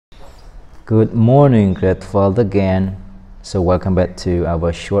Good morning, grateful again. So welcome back to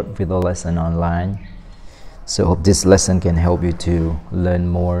our short video lesson online. So hope this lesson can help you to learn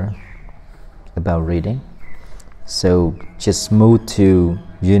more about reading. So just move to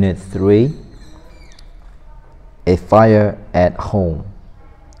Unit 3, A Fire at Home.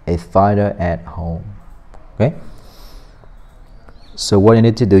 A Fire at Home. Okay? So what you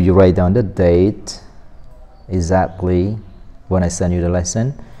need to do, you write down the date exactly when I send you the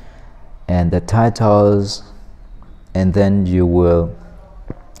lesson and the titles, and then you will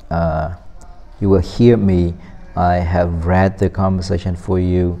hear me. I have read the conversation for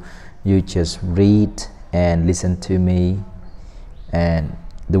you. You just read and listen to me, and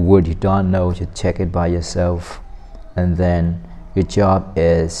the word you don't know, you check it by yourself, and then your job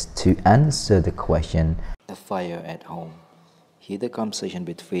is to answer the question. A fire at home. Hear the conversation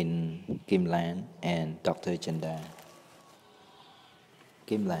between Kim Lan and Dr. Chanda.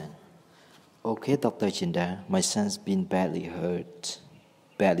 Kim Lan. Okay, Dr. Chanda, my son's been badly hurt.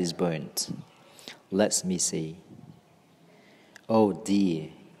 Badly burnt. Let me see. Oh dear,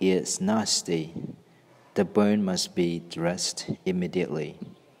 it's nasty. The burn must be dressed immediately.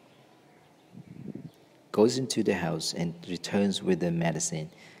 Goes into the house and returns with the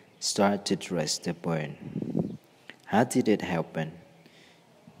medicine. Start to dress the burn. How did it happen?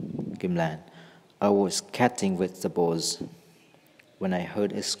 Kim Lan. I was cutting vegetables when I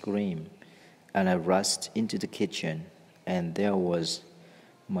heard a scream, and I rushed into the kitchen, and there was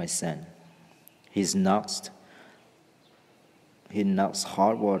my son. He knocks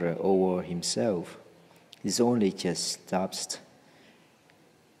hot water over himself. He's only just stopped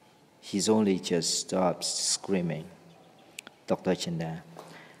screaming. Dr. Chanda.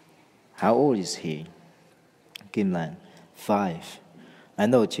 How old is he? Kim Lan. 5. I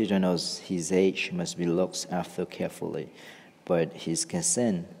know children of his age must be looked after carefully, but his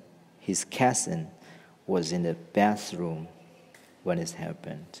cousin was in the bathroom when it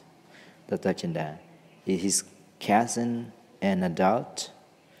happened. Dr. Chanda. Is his cousin an adult?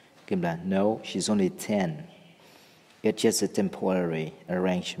 Kim Lan. No, she's only 10. It's just a temporary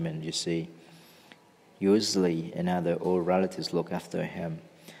arrangement, you see. Usually another old relatives look after him,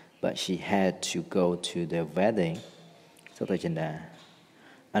 but she had to go to the wedding. Dr. Chanda.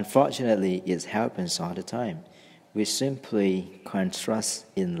 Unfortunately, it happens all the time. We simply can't trust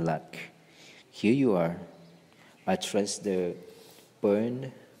in luck. Here you are. I trust the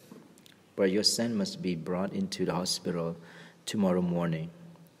burn, but your son must be brought into the hospital tomorrow morning.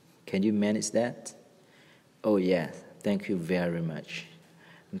 Can you manage that? Oh yeah, thank you very much.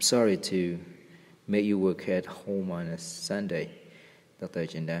 I'm sorry to make you work at home on a Sunday, Dr.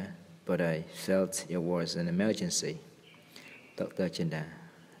 Chanda, but I felt it was an emergency. Dr. Chanda.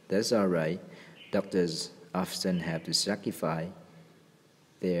 That's all right. Doctors often have to sacrifice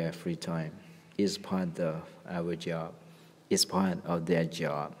their free time. It's part of our job. It's part of their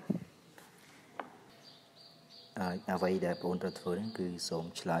job. អ្វីដែលបងត្រូវធ្វើហ្នឹងគឺសូម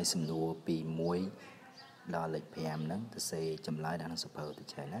ឆ្លើយសំណួរពី1ដល់លេខ5ហ្នឹងទៅសេចម្លើយដល់ក្នុងសៀវភៅទៅ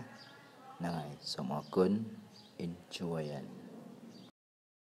ចែកណាហ្នឹងហើយសូមអរគុណ Enjoy it